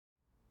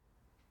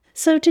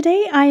So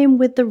today I am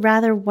with the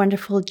rather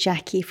wonderful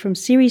Jackie from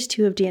Series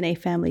 2 of DNA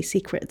Family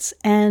Secrets,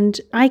 and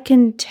I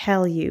can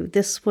tell you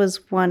this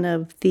was one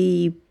of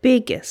the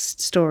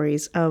biggest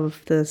stories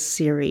of the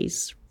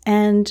series.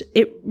 And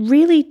it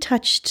really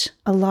touched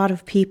a lot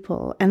of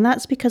people, and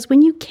that's because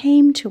when you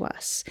came to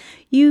us,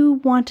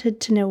 you wanted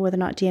to know whether or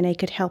not DNA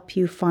could help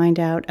you find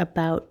out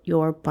about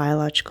your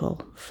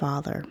biological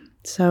father.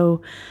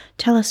 So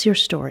tell us your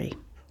story.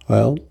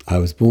 Well, I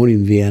was born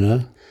in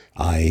Vienna.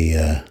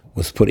 I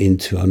was put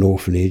into an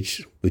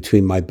orphanage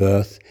between my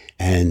birth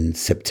and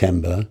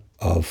September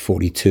of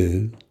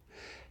 42.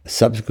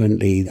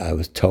 Subsequently, I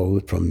was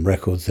told from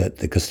records that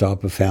the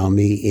Gestapo found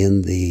me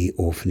in the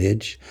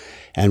orphanage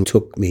and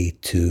took me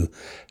to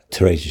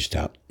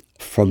Theresienstadt.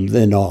 From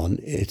then on,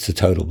 it's a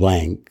total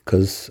blank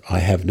because I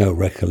have no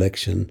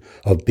recollection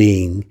of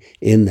being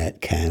in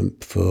that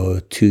camp for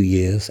 2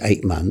 years,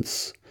 8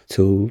 months,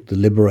 till the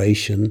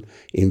liberation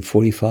in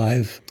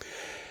 45.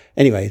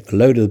 Anyway, a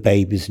load of the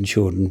babies and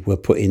children were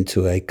put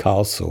into a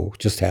castle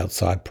just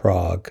outside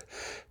Prague.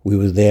 We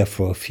were there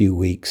for a few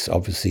weeks,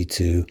 obviously,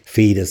 to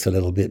feed us a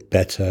little bit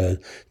better,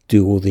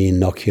 do all the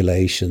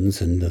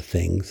inoculations and the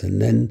things. And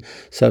then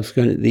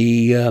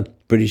subsequently, the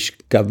British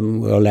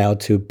government were allowed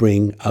to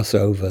bring us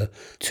over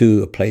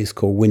to a place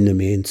called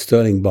Windermere in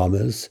Sterling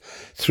bombers,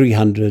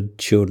 300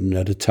 children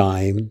at a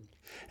time.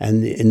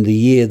 And in the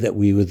year that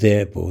we were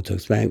there at Bordeaux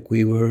Bank,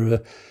 we were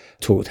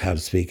taught how to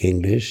speak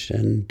English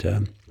and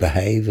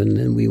behave. And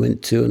then we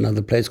went to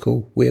another place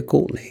called Weir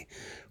Courtney,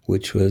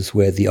 which was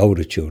where the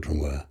older children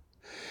were.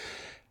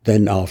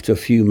 Then after a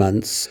few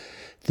months,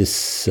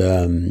 this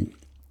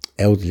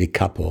elderly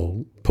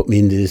couple put me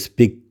into this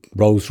big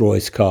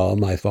Rolls-Royce car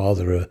my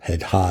father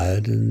had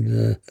hired,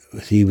 and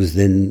he was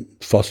then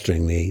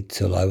fostering me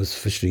till I was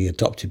officially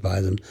adopted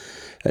by them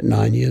at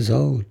 9 years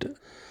old.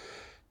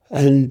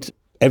 And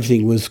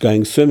everything was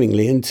going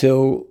swimmingly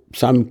until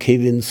some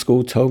kid in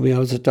school told me I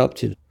was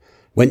adopted.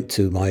 Went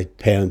to my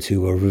parents,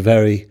 who were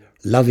very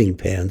loving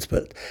parents,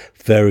 but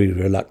very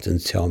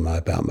reluctant to tell me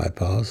about my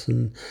past.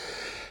 And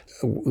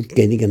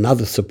getting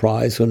another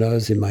surprise when I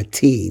was in my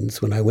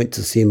teens, when I went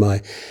to see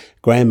my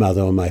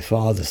grandmother on my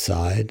father's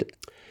side.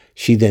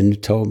 She then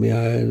told me,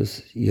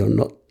 you're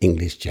not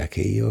English,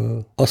 Jackie,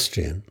 you're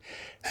Austrian.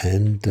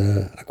 And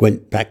I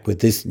went back with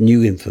this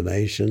new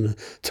information,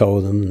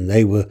 told them, and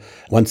they were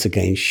once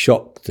again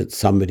shocked that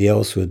somebody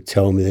else would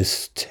tell me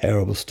this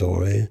terrible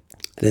story.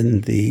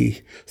 Then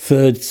the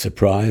third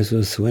surprise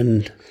was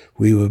when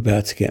we were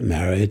about to get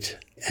married,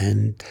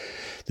 and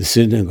the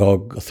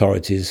synagogue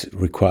authorities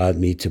required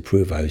me to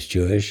prove I was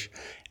Jewish.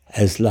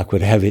 As luck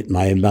would have it,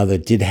 my mother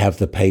did have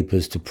the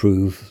papers to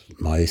prove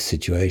my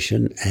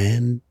situation,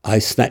 and I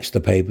snatched the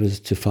papers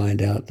to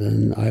find out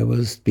that I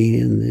was being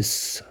in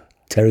this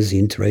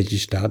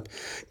Theresienstadt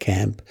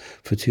camp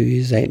for 2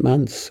 years, 8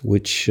 months,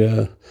 which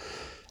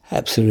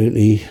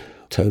absolutely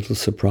total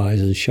surprise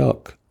and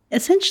shock.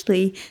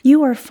 Essentially,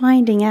 you are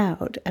finding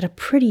out at a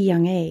pretty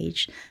young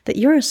age that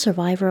you're a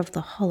survivor of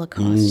the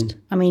Holocaust.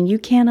 I mean, you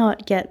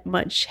cannot get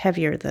much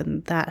heavier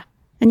than that.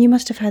 And you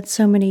must have had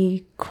so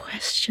many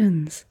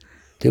questions.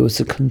 There was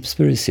a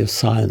conspiracy of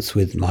silence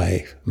with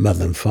my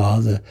mother and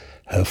father,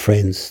 her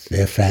friends,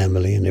 their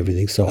family and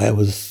everything. So I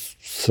was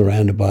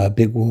surrounded by a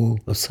big wall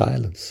of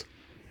silence.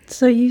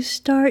 So you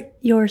start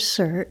your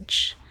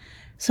search.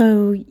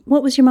 So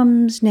what was your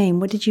mum's name?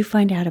 What did you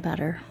find out about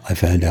her? I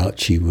found out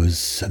she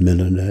was a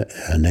milliner.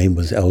 Her name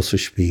was Elsa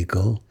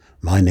Spiegel.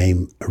 My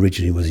name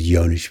originally was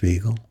Jona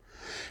Spiegel.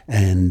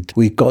 And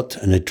we got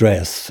an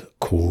address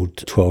called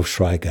 12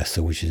 Schreigasse,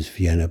 which is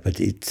Vienna, but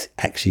it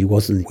actually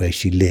wasn't where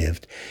she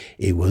lived.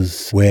 It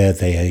was where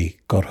they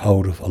got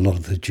hold of a lot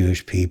of the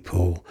Jewish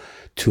people.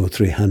 200 or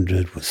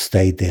 300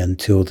 stayed there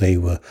until they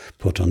were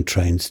put on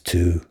trains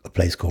to a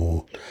place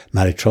called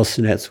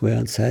Malitrostinets,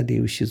 where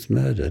sadly she was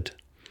murdered.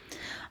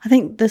 I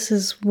think this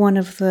is one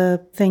of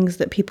the things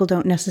that people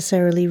don't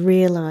necessarily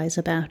realize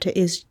about it,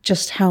 is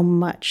just how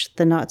much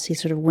the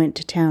Nazis sort of went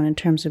to town in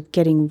terms of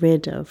getting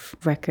rid of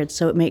records.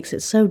 So it makes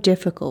it so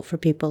difficult for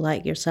people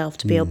like yourself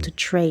to be able to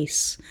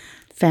trace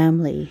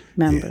family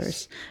members.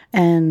 Yes.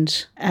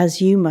 And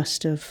as you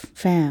must have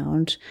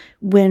found,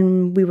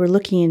 when we were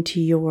looking into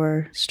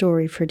your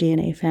story for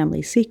DNA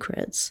Family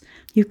Secrets,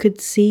 you could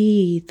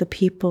see the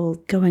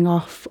people going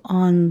off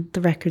on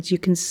the records. You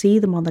can see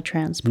them on the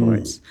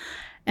transports.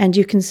 And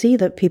you can see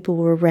that people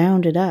were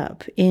rounded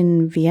up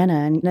in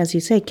Vienna and, as you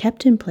say,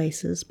 kept in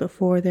places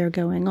before they're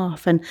going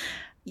off. And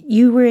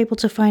you were able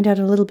to find out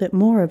a little bit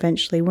more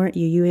eventually, weren't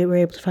you? You were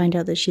able to find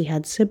out that she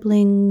had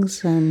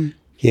siblings and...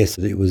 Yes,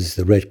 it was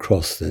the Red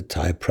Cross that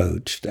I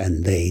approached,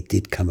 and they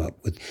did come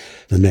up with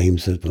the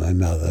names of my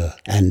mother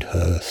and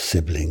her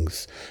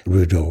siblings,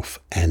 Rudolf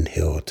and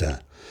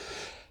Hilda.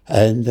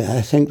 And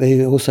I think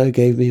they also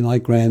gave me my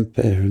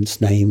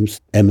grandparents' names.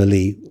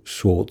 Emily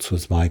Schwartz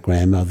was my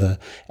grandmother,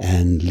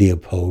 and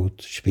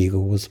Leopold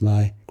Spiegel was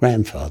my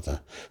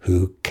grandfather,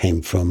 who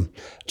came from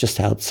just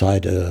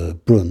outside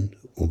Brunn,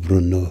 or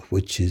Brunno,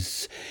 which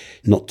is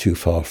not too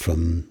far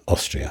from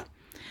Austria.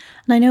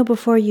 And I know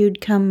before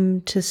you'd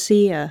come to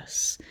see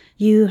us,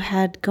 you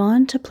had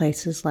gone to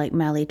places like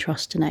Mali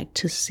Trostanek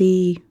to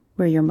see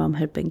where your mum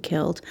had been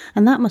killed.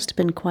 And that must have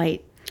been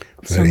quite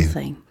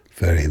something.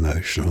 Very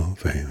emotional,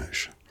 very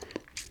emotional.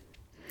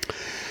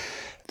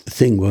 The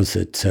thing was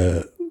that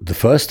the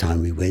first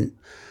time we went,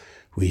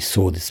 we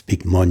saw this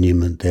big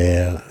monument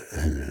there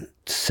and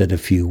said a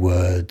few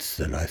words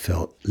that I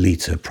felt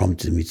Lita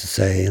prompted me to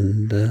say.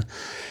 And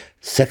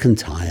second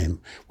time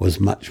was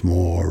much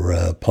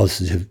more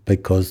positive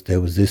because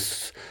there was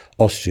this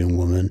Austrian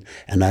woman,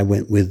 and I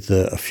went with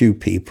a few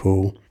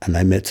people, and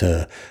I met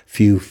a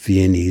few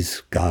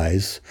Viennese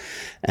guys,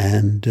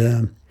 and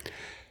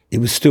it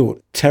was still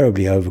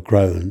terribly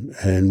overgrown,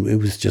 and it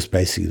was just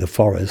basically the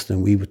forest,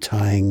 and we were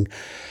tying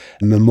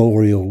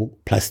memorial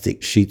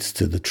plastic sheets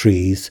to the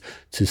trees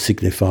to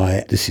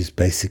signify this is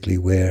basically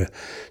where,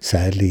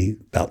 sadly,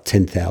 about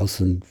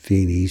 10,000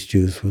 Viennese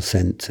Jews were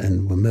sent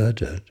and were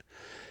murdered.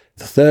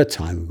 The third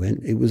time we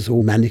went, it was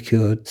all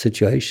manicured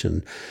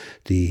situation.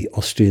 The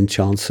Austrian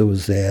Chancellor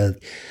was there,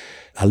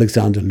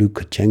 Alexander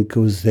Lukashenko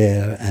was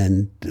there,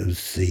 and there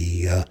was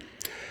the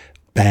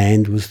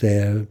band was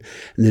there. And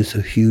there's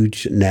a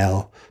huge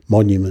now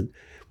monument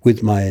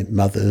with my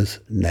mother's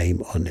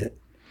name on it.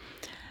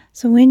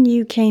 So when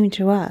you came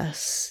to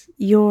us,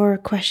 your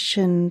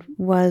question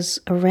was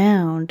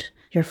around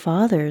your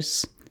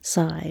father's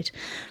side.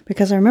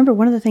 Because I remember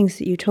one of the things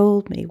that you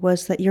told me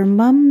was that your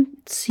mum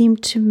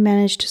seemed to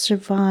manage to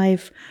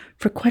survive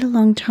for quite a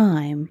long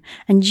time,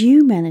 and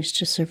you managed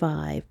to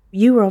survive.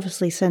 You were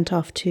obviously sent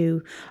off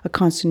to a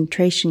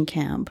concentration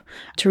camp.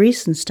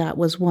 Theresienstadt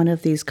was one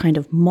of these kind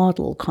of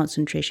model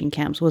concentration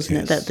camps,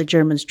 wasn't it? That the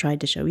Germans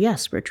tried to show,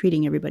 yes, we're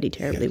treating everybody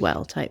terribly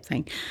well type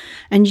thing.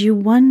 And you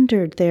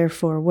wondered,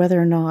 therefore, whether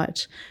or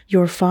not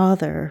your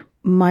father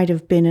might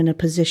have been in a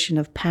position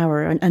of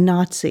power, a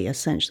Nazi,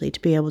 essentially, to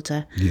be able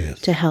to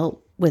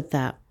help with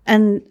that.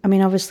 And, I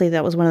mean, obviously,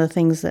 that was one of the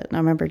things that I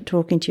remember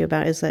talking to you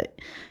about, is that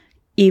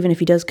even if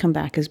he does come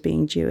back as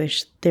being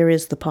Jewish, there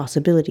is the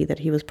possibility that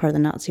he was part of the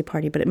Nazi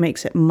Party, but it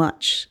makes it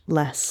much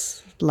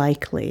less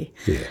likely.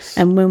 Yes.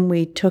 And when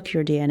we took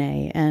your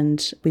DNA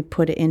and we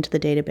put it into the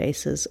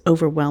databases,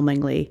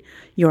 overwhelmingly,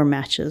 your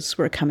matches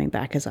were coming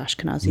back as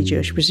Ashkenazi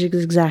Jewish, which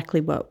is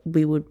exactly what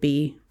we would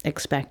be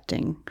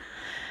expecting.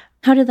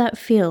 How did that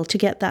feel to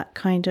get that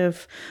kind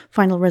of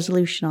final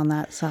resolution on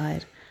that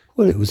side?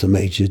 Well, it was a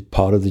major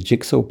part of the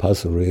jigsaw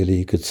puzzle, really.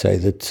 You could say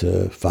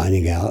that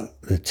finding out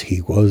that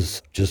he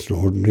was just an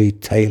ordinary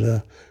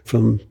tailor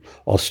from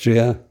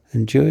Austria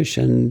and Jewish,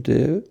 and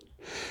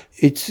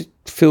it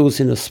fills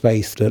in a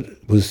space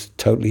that was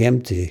totally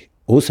empty.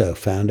 Also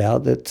found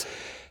out that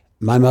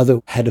my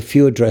mother had a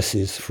few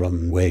addresses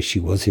from where she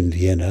was in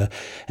Vienna,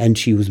 and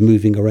she was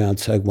moving around,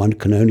 so one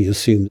can only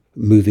assume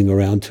moving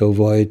around to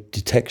avoid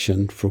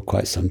detection for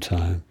quite some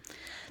time.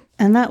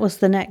 And that was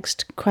the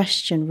next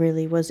question,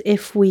 really, was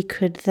if we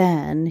could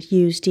then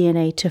use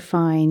DNA to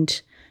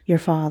find your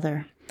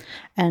father.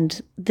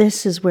 And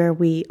this is where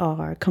we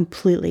are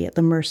completely at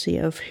the mercy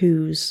of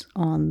who's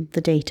on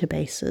the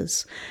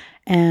databases.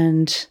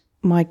 And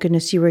my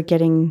goodness, you were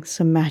getting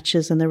some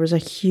matches, and there was a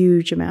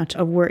huge amount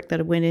of work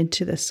that went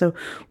into this. So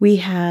we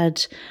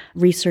had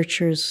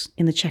researchers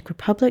in the Czech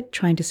Republic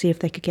trying to see if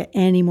they could get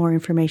any more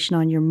information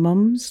on your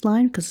mum's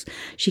line, because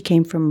she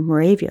came from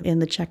Moravia in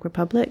the Czech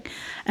Republic.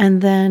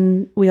 And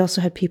then we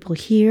also had people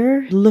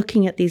here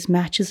looking at these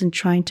matches and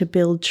trying to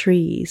build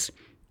trees.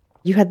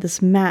 You had this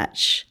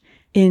match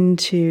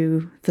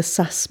into the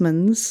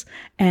Sussmans,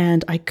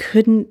 and I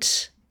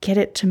couldn't get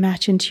it to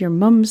match into your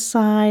mum's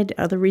side.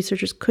 Other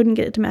researchers couldn't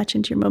get it to match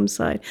into your mum's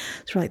side.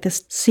 So we're like,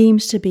 this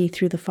seems to be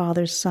through the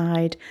father's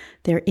side.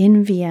 They're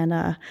in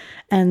Vienna.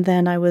 And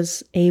then I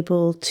was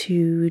able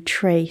to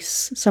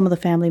trace some of the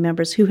family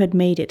members who had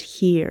made it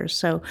here.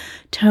 So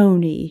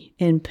Tony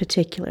in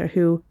particular,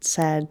 who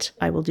said,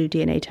 I will do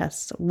DNA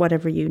tests,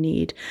 whatever you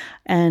need.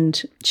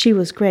 And she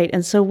was great.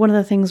 And so one of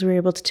the things we were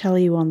able to tell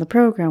you on the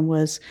program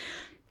was,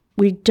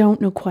 we don't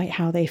know quite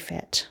how they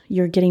fit.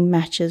 You're getting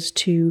matches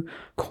to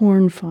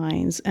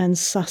Kornfeins and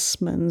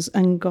Sussmans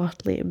and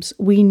Gottliebs.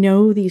 We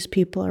know these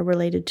people are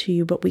related to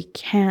you, but we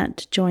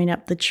can't join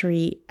up the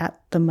tree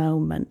at the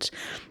moment.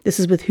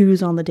 This is with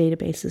who's on the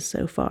databases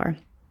so far.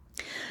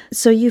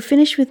 So you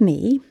finish with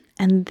me,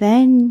 and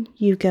then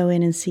you go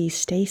in and see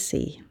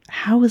Stacy.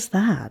 How was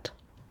that?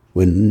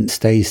 When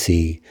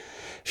Stacy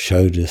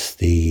showed us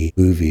the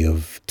movie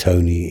of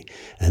Tony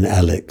and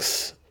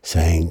Alex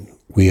saying,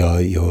 "We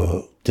are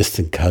your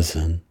distant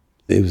cousin,"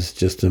 it was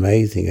just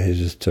amazing. It was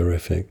just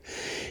terrific.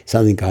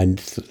 Something I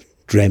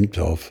dreamt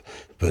of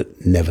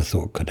but never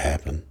thought could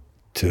happen.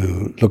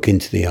 To look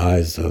into the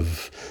eyes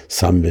of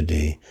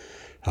somebody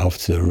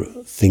after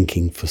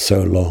thinking for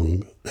so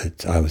long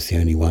that I was the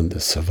only one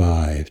that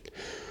survived.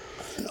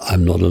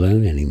 I'm not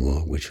alone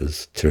anymore, which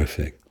was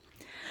terrific.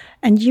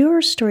 And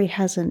your story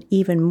has an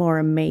even more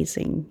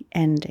amazing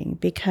ending,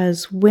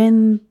 because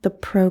when the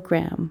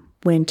program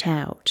went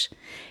out,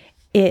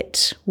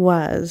 it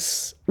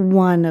was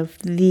one of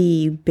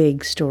the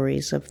big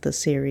stories of the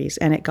series,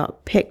 and it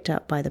got picked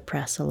up by the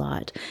press a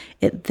lot.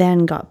 It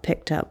then got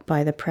picked up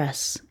by the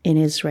press in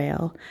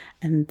Israel.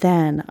 And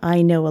then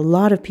I know a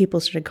lot of people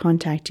started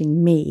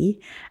contacting me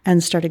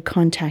and started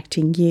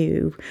contacting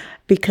you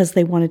because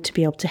they wanted to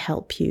be able to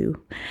help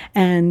you.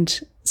 And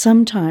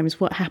sometimes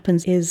what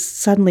happens is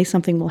suddenly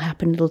something will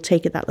happen. It'll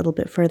take it that little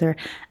bit further.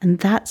 And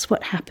that's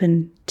what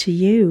happened to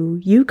you.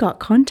 You got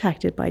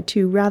contacted by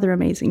two rather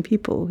amazing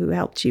people who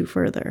helped you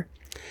further.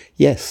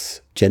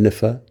 Yes,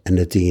 Jennifer and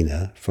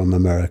Adina from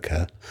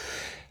America.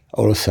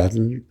 All of a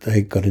sudden,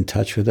 they got in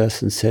touch with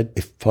us and said,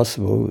 if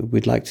possible,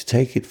 we'd like to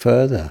take it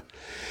further.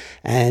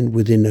 And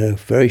within a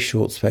very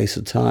short space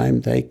of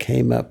time, they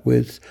came up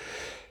with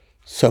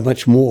so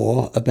much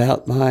more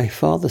about my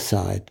father's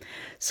side.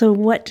 So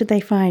what did they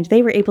find?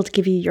 They were able to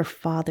give you your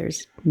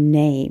father's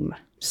name.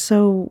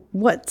 So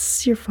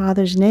what's your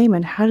father's name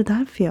and how did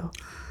that feel?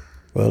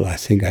 Well, I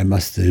think I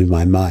must have in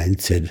my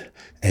mind said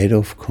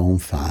Adolf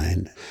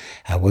Kornfein.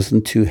 I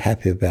wasn't too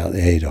happy about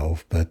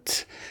Adolf,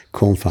 but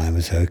Kornfein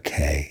was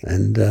okay.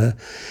 And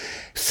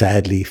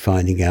sadly,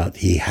 finding out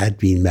he had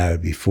been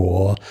married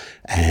before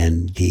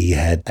and he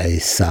had a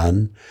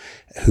son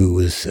who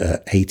was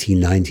 18,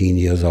 19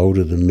 years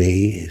older than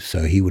me,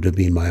 so he would have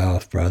been my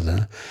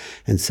half-brother.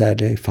 And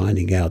sadly,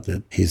 finding out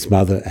that his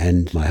mother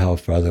and my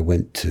half-brother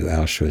went to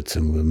Auschwitz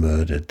and were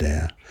murdered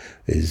there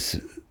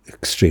is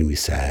extremely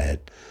sad.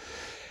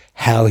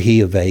 How he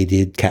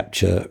evaded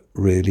capture,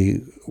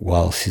 really,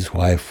 whilst his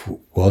wife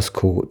was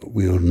caught,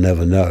 we'll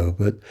never know.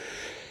 But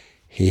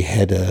he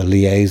had a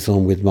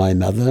liaison with my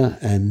mother,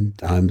 and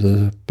I'm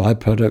the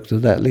byproduct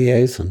of that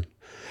liaison.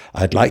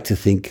 I'd like to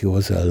think it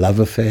was a love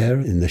affair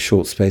in the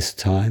short space of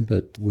time,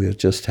 but we'll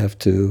just have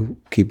to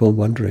keep on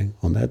wondering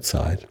on that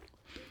side.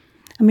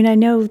 I mean, I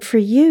know for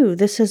you,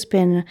 this has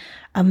been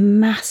a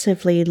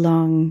massively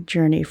long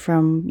journey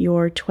from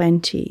your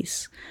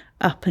 20s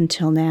up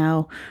until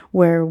now,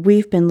 where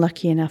we've been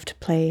lucky enough to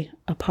play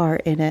a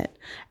part in it.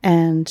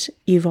 And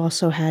you've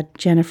also had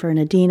Jennifer and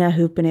Adina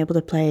who've been able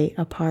to play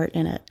a part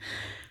in it.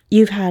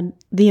 You've had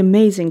the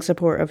amazing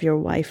support of your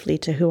wife,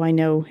 Lita, who I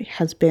know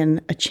has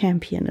been a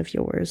champion of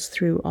yours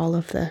through all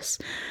of this.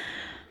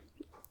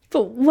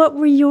 But what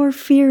were your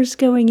fears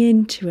going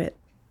into it?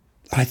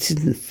 I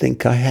didn't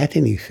think I had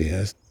any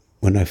fears.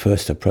 When I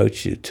first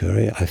approached you,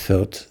 Turi, I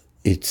felt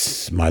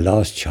it's my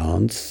last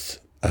chance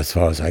as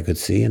far as I could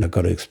see, and I've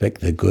got to expect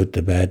the good,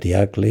 the bad, the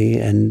ugly,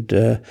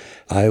 and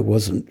I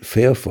wasn't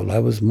fearful. I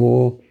was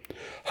more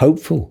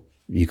hopeful,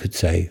 you could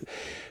say.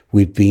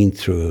 We've been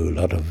through a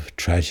lot of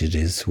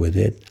tragedies with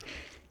it.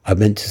 I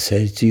meant to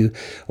say to you,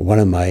 one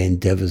of my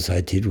endeavors I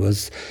did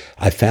was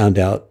I found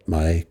out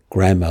my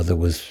grandmother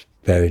was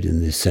buried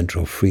in the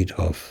Central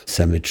Friedhof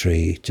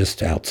Cemetery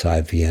just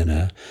outside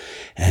Vienna,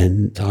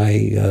 and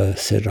I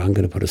said, I'm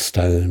going to put a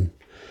stone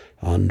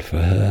on for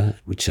her,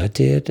 which I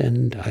did,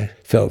 and I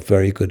felt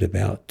very good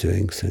about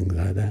doing things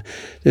like that.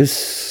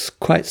 There's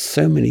quite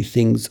so many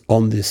things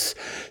on this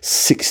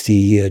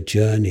 60-year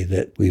journey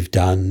that we've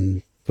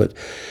done, but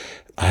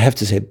I have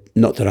to say,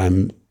 not that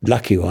I'm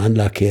lucky or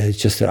unlucky, it's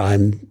just that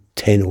I'm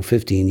 10 or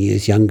 15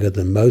 years younger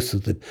than most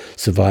of the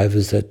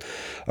survivors that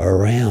are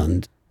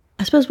around.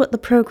 I suppose what the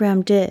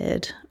program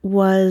did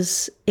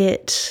was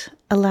it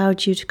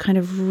allowed you to kind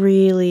of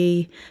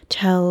really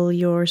tell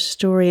your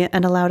story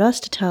and allowed us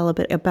to tell a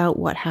bit about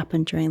what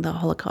happened during the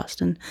Holocaust.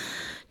 And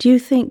do you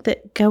think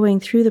that going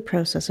through the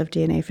process of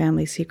DNA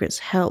Family Secrets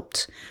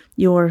helped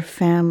your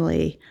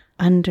family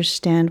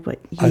understand what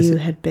you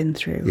had been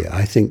through? Yeah,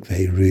 I think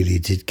they really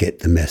did get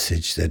the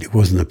message that it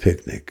wasn't a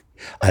picnic.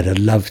 I'd have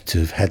loved to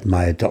have had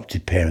my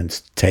adopted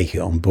parents take it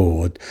on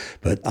board,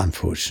 but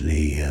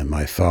unfortunately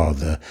my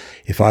father,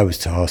 if I was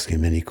to ask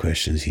him any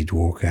questions, he'd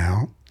walk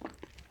out.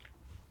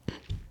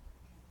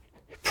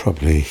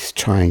 Probably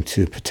trying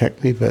to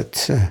protect me,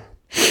 but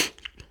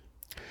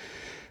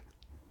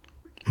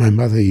my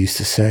mother used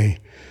to say,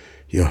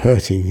 you're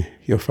hurting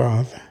your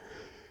father.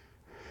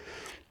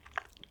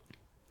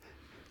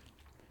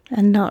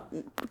 And not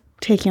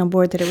taking on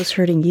board that it was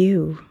hurting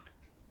you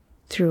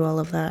through all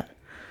of that.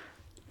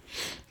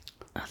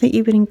 I think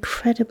you've been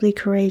incredibly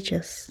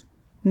courageous.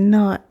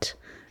 Not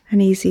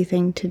an easy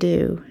thing to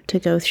do, to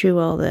go through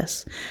all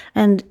this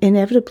and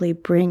inevitably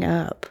bring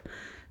up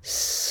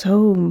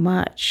so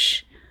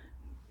much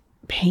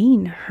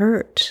pain,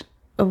 hurt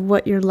of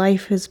what your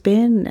life has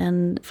been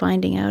and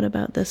finding out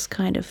about this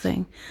kind of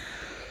thing.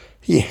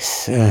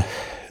 Yes, a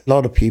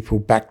lot of people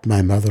backed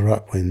my mother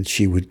up when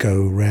she would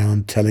go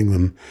around telling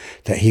them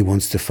that he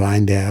wants to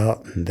find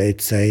out, and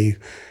they'd say,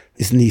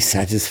 isn't he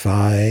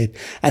satisfied?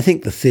 I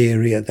think the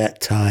theory at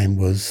that time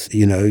was,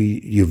 you know,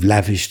 you've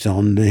lavished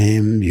on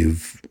him,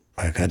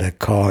 I got a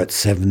car at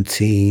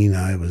 17,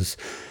 I was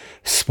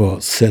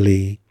sport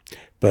silly,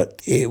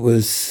 but it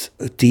was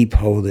a deep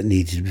hole that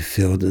needed to be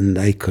filled and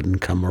they couldn't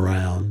come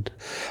around.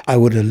 I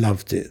would have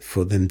loved it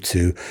for them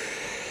to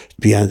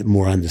be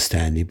more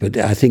understanding. But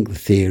I think the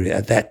theory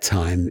at that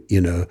time,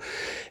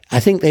 I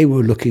think they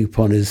were looking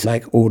upon as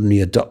like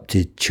ordinary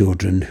adopted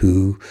children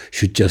who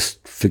should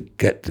just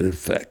forget the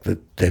fact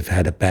that they've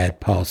had a bad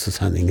past or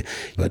something.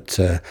 But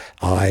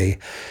I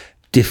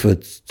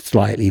differed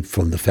slightly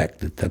from the fact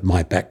that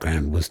my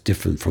background was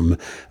different from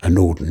an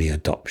ordinary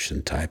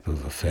adoption type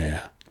of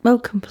affair. Oh,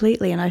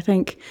 completely. And I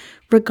think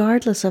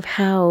regardless of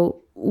how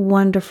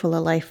wonderful a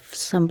life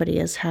somebody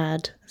has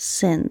had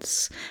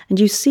since, and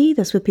you see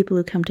this with people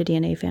who come to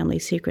DNA Family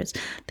Secrets,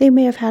 they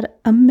may have had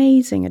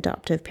amazing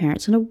adoptive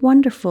parents and a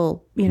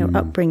wonderful,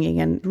 upbringing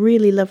and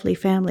really lovely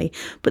family,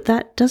 but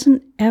that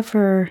doesn't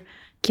ever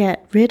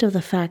get rid of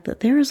the fact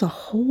that there is a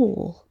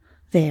hole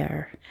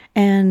there.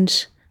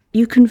 And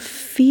you can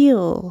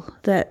feel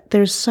that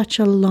there's such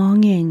a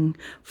longing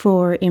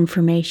for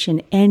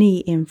information, any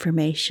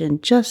information,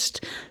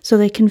 just so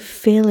they can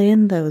fill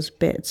in those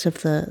bits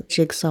of the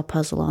jigsaw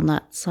puzzle on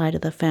that side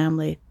of the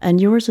family. And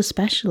yours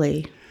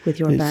especially, with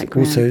your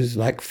background. Also, it's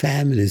like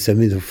families. I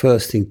mean, the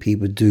first thing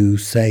people do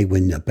say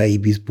when a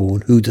baby's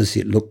born, who does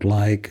it look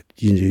like?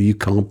 You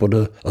can't put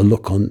a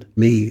look on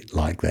me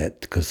like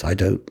that because I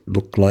don't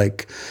look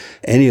like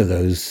any of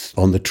those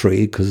on the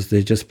tree because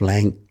they're just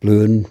blank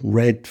blue and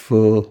red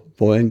for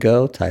boy and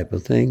girl type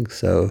of thing.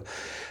 So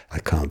I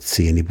can't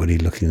see anybody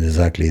looking as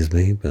ugly as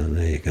me, but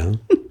there you go.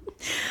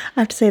 I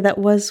have to say that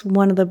was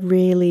one of the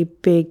really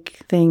big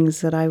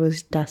things that I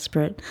was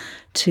desperate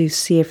to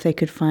see if they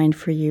could find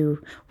for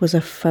you was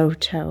a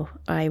photo.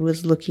 I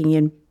was looking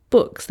in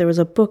books. There was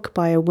a book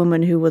by a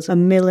woman who was a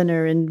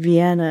milliner in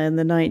Vienna in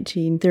the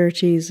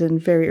 1930s and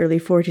very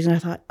early 40s. And I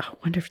thought, I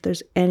wonder if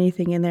there's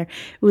anything in there.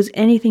 It was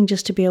anything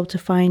just to be able to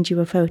find you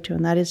a photo.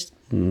 And that is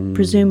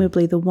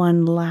presumably the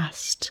one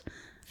last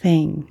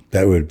thing.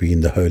 That would be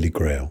in the Holy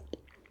Grail.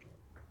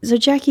 So,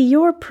 Jackie,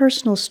 your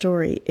personal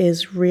story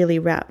is really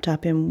wrapped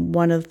up in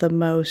one of the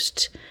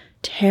most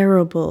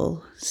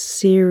terrible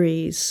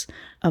series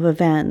of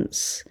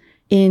events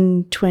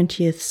in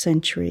 20th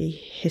century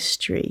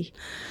history.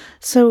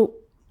 So,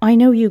 I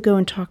know you go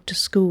and talk to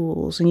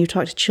schools and you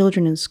talk to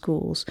children in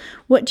schools.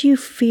 What do you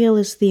feel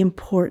is the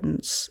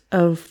importance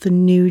of the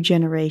new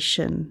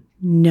generation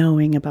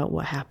knowing about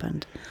what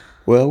happened?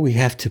 Well, we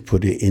have to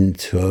put it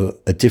into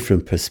a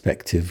different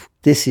perspective.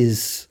 This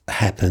has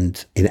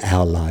happened in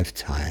our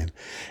lifetime,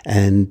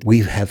 and we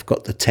have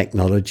got the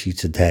technology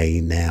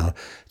today now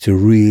to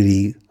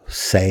really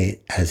say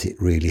it as it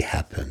really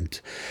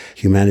happened.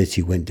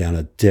 Humanity went down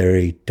a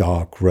very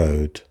dark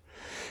road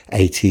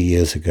 80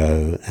 years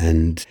ago,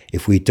 and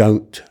if we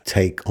don't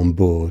take on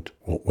board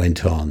what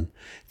went on,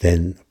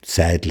 then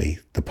sadly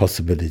the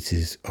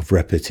possibilities of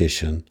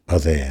repetition are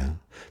there.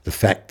 The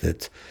fact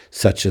that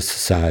such a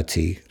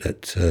society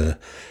that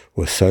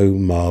was so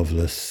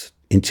marvelous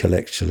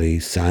intellectually,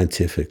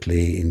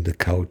 scientifically, in the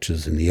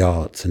cultures and the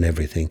arts and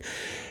everything,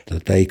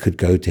 that they could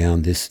go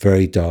down this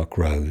very dark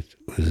road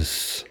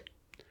was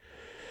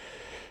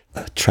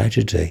a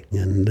tragedy.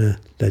 And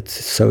that's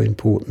so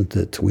important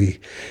that we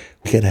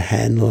get a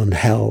handle on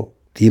how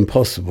the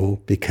impossible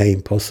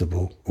became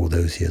possible all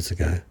those years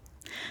ago.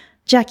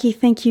 Jackie,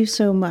 thank you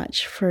so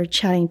much for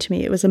chatting to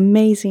me. It was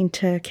amazing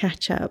to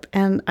catch up,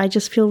 and I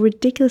just feel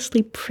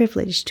ridiculously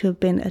privileged to have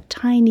been a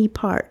tiny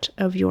part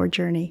of your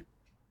journey.